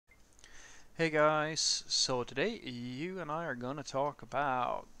Hey guys, so today you and I are gonna talk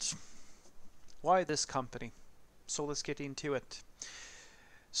about why this company. So let's get into it.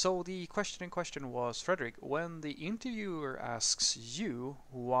 So the question in question was, Frederick, when the interviewer asks you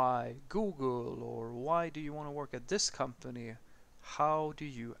why Google or why do you want to work at this company, how do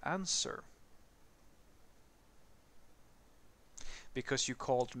you answer? Because you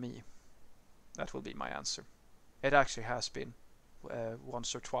called me. That will be my answer. It actually has been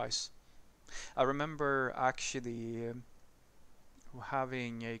once or twice. I remember actually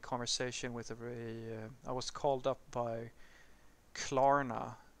having a conversation with I was called up by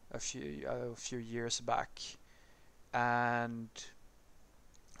Klarna a few years back, and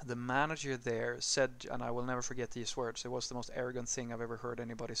the manager there said, and I will never forget these words. It was the most arrogant thing I've ever heard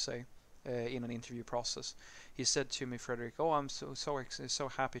anybody say in an interview process. He said to me, Frederick, "Oh, I'm so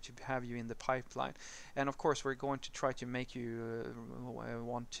happy to have you in the pipeline, and of course we're going to try to make you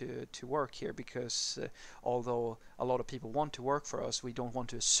want to work here because although a lot of people want to work for us, we don't want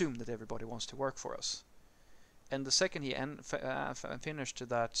to assume that everybody wants to work for us." And the second he finished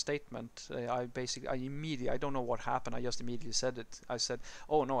that statement, I don't know what happened. I just immediately said it. I said,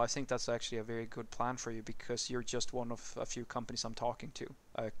 "Oh no, I think that's actually a very good plan for you because you're just one of a few companies I'm talking to.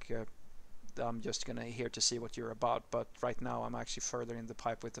 I'm just gonna here to see what you're about, but right now I'm actually further in the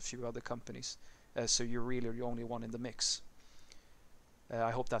pipe with a few other companies. So you're really the only one in the mix.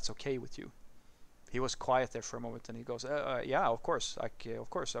 I hope that's okay with you." He was quiet there for a moment, and he goes, "Yeah, of course, of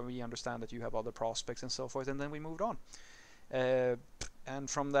course. We understand that you have other prospects and so forth." And then we moved on. Uh, and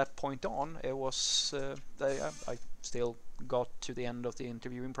from that point on, it was I still got to the end of the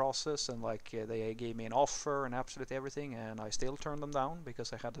interviewing process, and they gave me an offer and absolutely everything, and I still turned them down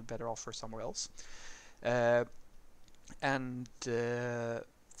because I had a better offer somewhere else. Uh, and the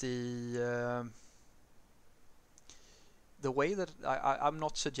the way that I'm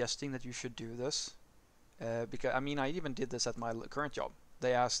not suggesting that you should do this, because I mean I even did this at my current job.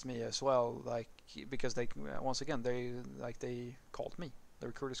 They asked me as well, because they once again they called me. The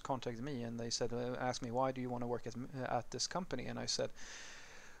recruiters contacted me and they said, asked me, why do you want to work at this company? And I said,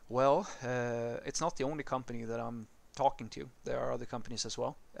 well, it's not the only company that I'm talking to. There are other companies as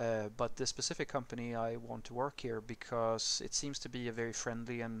well, but this specific company I want to work here because it seems to be a very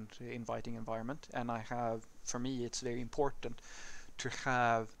friendly and inviting environment, and for me it's very important to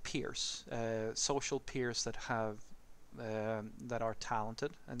have peers, social peers that are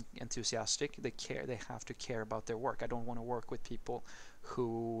talented and enthusiastic. They have to care about their work. I don't want to work with people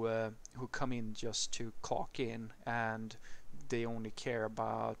who come in just to clock in and they only care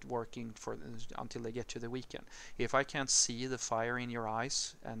about working until they get to the weekend. If I can't see the fire in your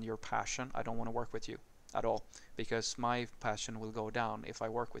eyes and your passion, I don't want to work with you at all, because my passion will go down if I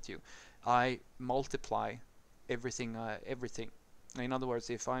work with you. I multiply everything. In other words,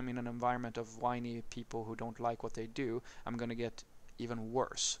 if I'm in an environment of whiny people who don't like what they do, I'm going to get even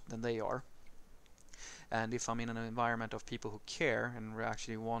worse than they are. And if I'm in an environment of people who care and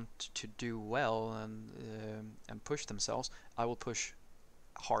actually want to do well and push themselves, I will push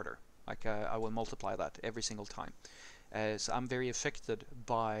harder. I will multiply that every single time. So I'm very affected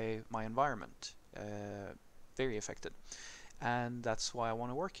by my environment, very affected, and that's why I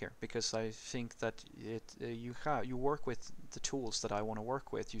want to work here, because I think that you work with the tools that I want to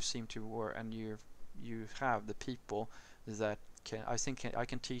work with. You seem to work, and you have the people that I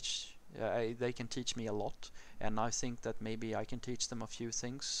can teach. They can teach me a lot, and I think that maybe I can teach them a few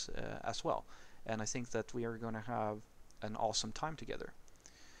things as well. And I think that we are going to have an awesome time together.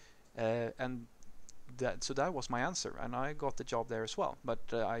 And that was my answer, and I got the job there as well. But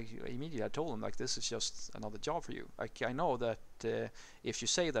I told them, this is just another job for you. I know that if you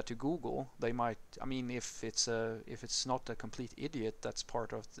say that to Google, they might. I mean, if it's not a complete idiot that's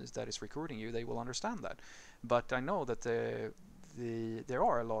part of that is recruiting you, they will understand that. But I know that there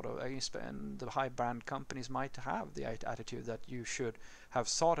are a lot of, and the high brand companies might have the attitude that you should have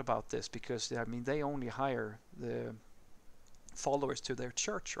thought about this, because I mean they only hire the followers to their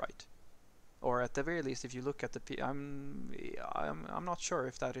church, right? Or at the very least, if you look at I'm not sure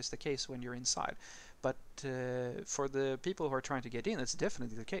if that is the case when you're inside, but for the people who are trying to get in, it's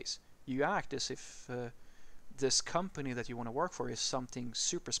definitely the case. You act as if this company that you want to work for is something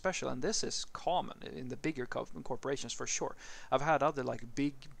super special, and this is common in the bigger corporations for sure. I've had other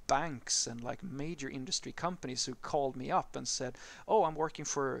big banks and major industry companies who called me up and said, "Oh, I'm working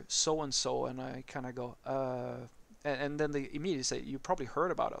for so and so," and I kind of go, and then they immediately say, "You probably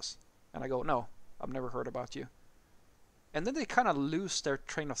heard about us." And I go, "No, I've never heard about you." And then they kind of lose their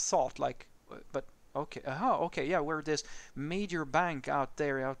train of thought, but Okay, okay, yeah, we're this major bank out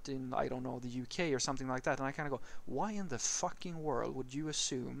there, out in, I don't know, the UK or something like that. And I kind of go, why in the fucking world would you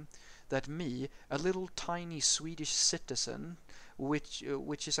assume that me, a little tiny Swedish citizen, which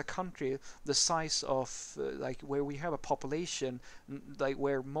is a country the size of like where we have a population like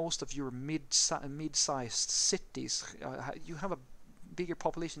where most of your mid-sized cities, you have a bigger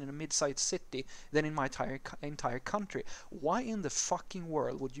population in a mid-sized city than in my entire country. Why in the fucking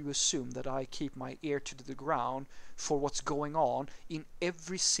world would you assume that I keep my ear to the ground for what's going on in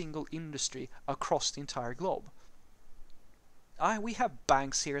every single industry across the entire globe? We have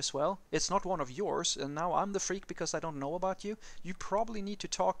banks here as well. It's not one of yours, and now I'm the freak because I don't know about you. You probably need to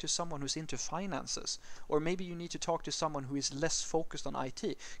talk to someone who's into finances, or maybe you need to talk to someone who is less focused on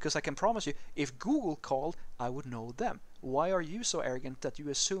IT. Because I can promise you, if Google called, I would know them. Why are you so arrogant that you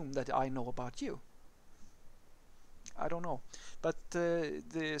assume that I know about you? I don't know, but the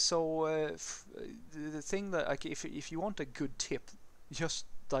thing that like if you want a good tip, just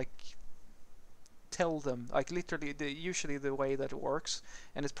like tell them like literally usually the way that it works,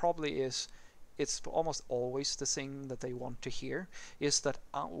 and it probably is, it's almost always the thing that they want to hear, is that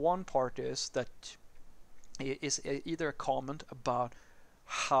one part is that is either a comment about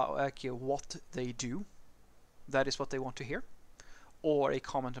how like what they do, that is what they want to hear, or a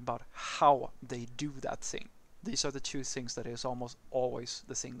comment about how they do that thing. These are the two things that is almost always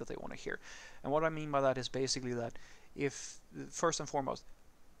the thing that they want to hear. And what I mean by that is basically that if first and foremost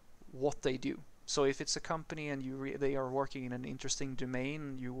what they do. So if it's a company and they are working in an interesting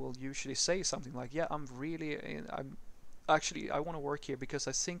domain, you will usually say something like, "Yeah, I'm actually I want to work here because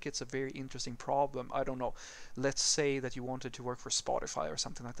I think it's a very interesting problem." I don't know. Let's say that you wanted to work for Spotify or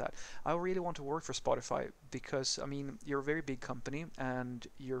something like that. I really want to work for Spotify because I mean you're a very big company and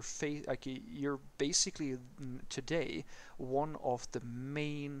you're basically today one of the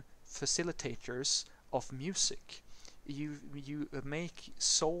main facilitators of music. You make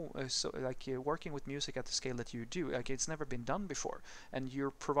working with music at the scale that you do, like it's never been done before, and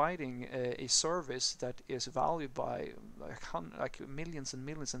you're providing a service that is valued by like millions and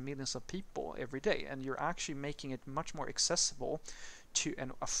millions and millions of people every day, and you're actually making it much more accessible to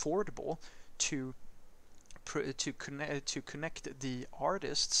and affordable to connect the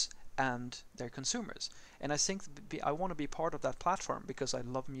artists and their consumers. And I think I want to be part of that platform because I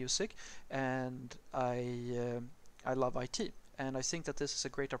love music and I love IT, and I think that this is a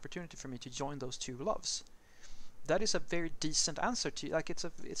great opportunity for me to join those two loves. That is a very decent answer to like it's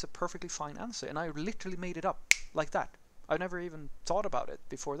a perfectly fine answer, and I literally made it up like that. I never even thought about it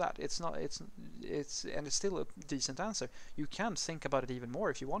before that. It's still a decent answer. You can think about it even more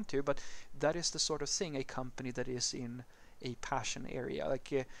if you want to, but that is the sort of thing a company that is in a passion area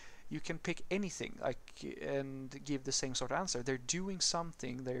you can pick anything and give the same sort of answer. They're doing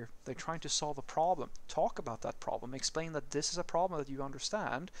something, they're trying to solve a problem. Talk about that problem, explain that this is a problem that you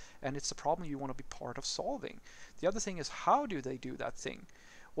understand and it's a problem you want to be part of solving. The other thing is, how do they do that thing?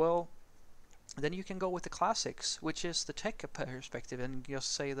 Well, then you can go with the classics, which is the tech perspective, and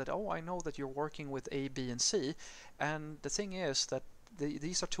just say that, oh, I know that you're working with A, B, and C, and the thing is that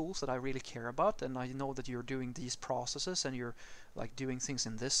these are tools that I really care about, and I know that you're doing these processes and you're like doing things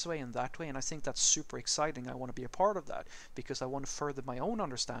in this way and that way, and I think that's super exciting. I want to be a part of that because I want to further my own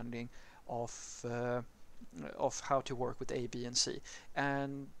understanding of how to work with A, B, and C.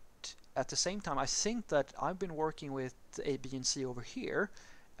 And at the same time, I think that I've been working with A, B, and C over here,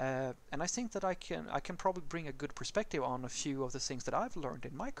 and I think that I can probably bring a good perspective on a few of the things that I've learned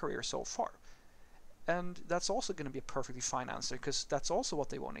in my career so far. And that's also going to be a perfectly fine answer because that's also what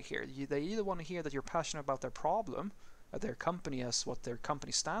they want to hear. They either want to hear that you're passionate about their problem, their company as what their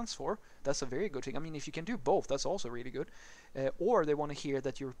company stands for. That's a very good thing. I mean, if you can do both, that's also really good. Or they want to hear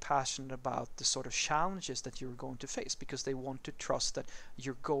that you're passionate about the sort of challenges that you're going to face because they want to trust that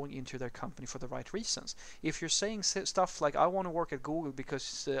you're going into their company for the right reasons. If you're saying stuff like, I want to work at Google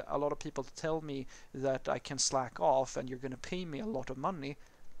because a lot of people tell me that I can slack off and you're going to pay me a lot of money,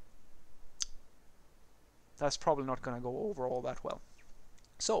 that's probably not going to go over all that well.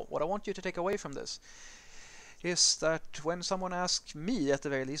 So what I want you to take away from this is that when someone asks me, at the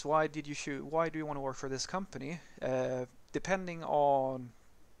very least, why do you want to work for this company, depending on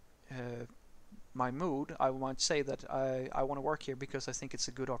my mood, I might say that I want to work here because I think it's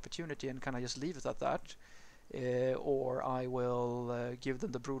a good opportunity and kind of just leave it at that. Or I will give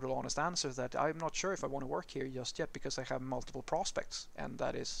them the brutal honest answer that I'm not sure if I want to work here just yet because I have multiple prospects, and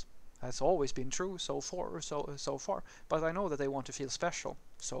that's always been true so far, but I know that they want to feel special,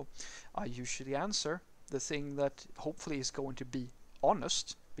 so I usually answer the thing that hopefully is going to be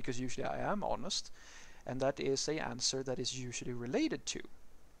honest, because usually I am honest, and that is a answer that is usually related to.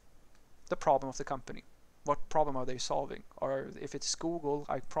 the problem of the company. What problem are they solving? Or if it's Google,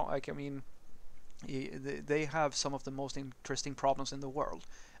 I mean, they have some of the most interesting problems in the world.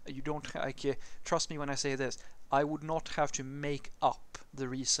 You don't trust me when I say this. I would not have to make up the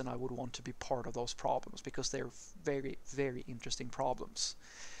reason I would want to be part of those problems, because they're very, very interesting problems.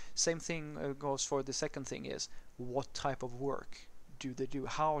 Same thing goes for the second thing is, what type of work do they do?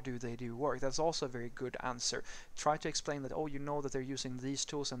 How do they do work? That's also a very good answer. Try to explain that, oh, you know that they're using these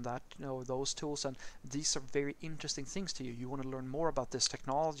tools and that, those tools, and these are very interesting things to you. You want to learn more about this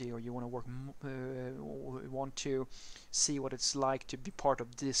technology, or you want to want to see what it's like to be part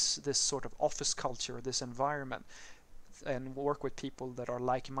of this sort of office culture, this environment, and work with people that are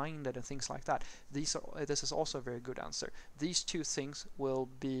like-minded and things like that. This is also a very good answer. These two things will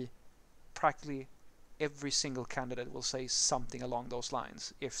be practically every single candidate will say something along those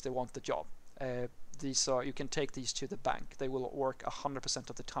lines if they want the job. You can take these to the bank. They will work 100%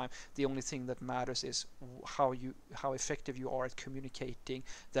 of the time. The only thing that matters is how effective you are at communicating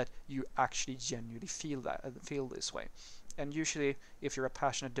that you actually genuinely feel this way. And usually, if you're a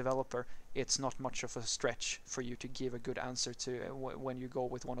passionate developer, it's not much of a stretch for you to give a good answer to when you go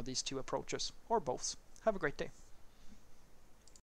with one of these two approaches, or both. Have a great day.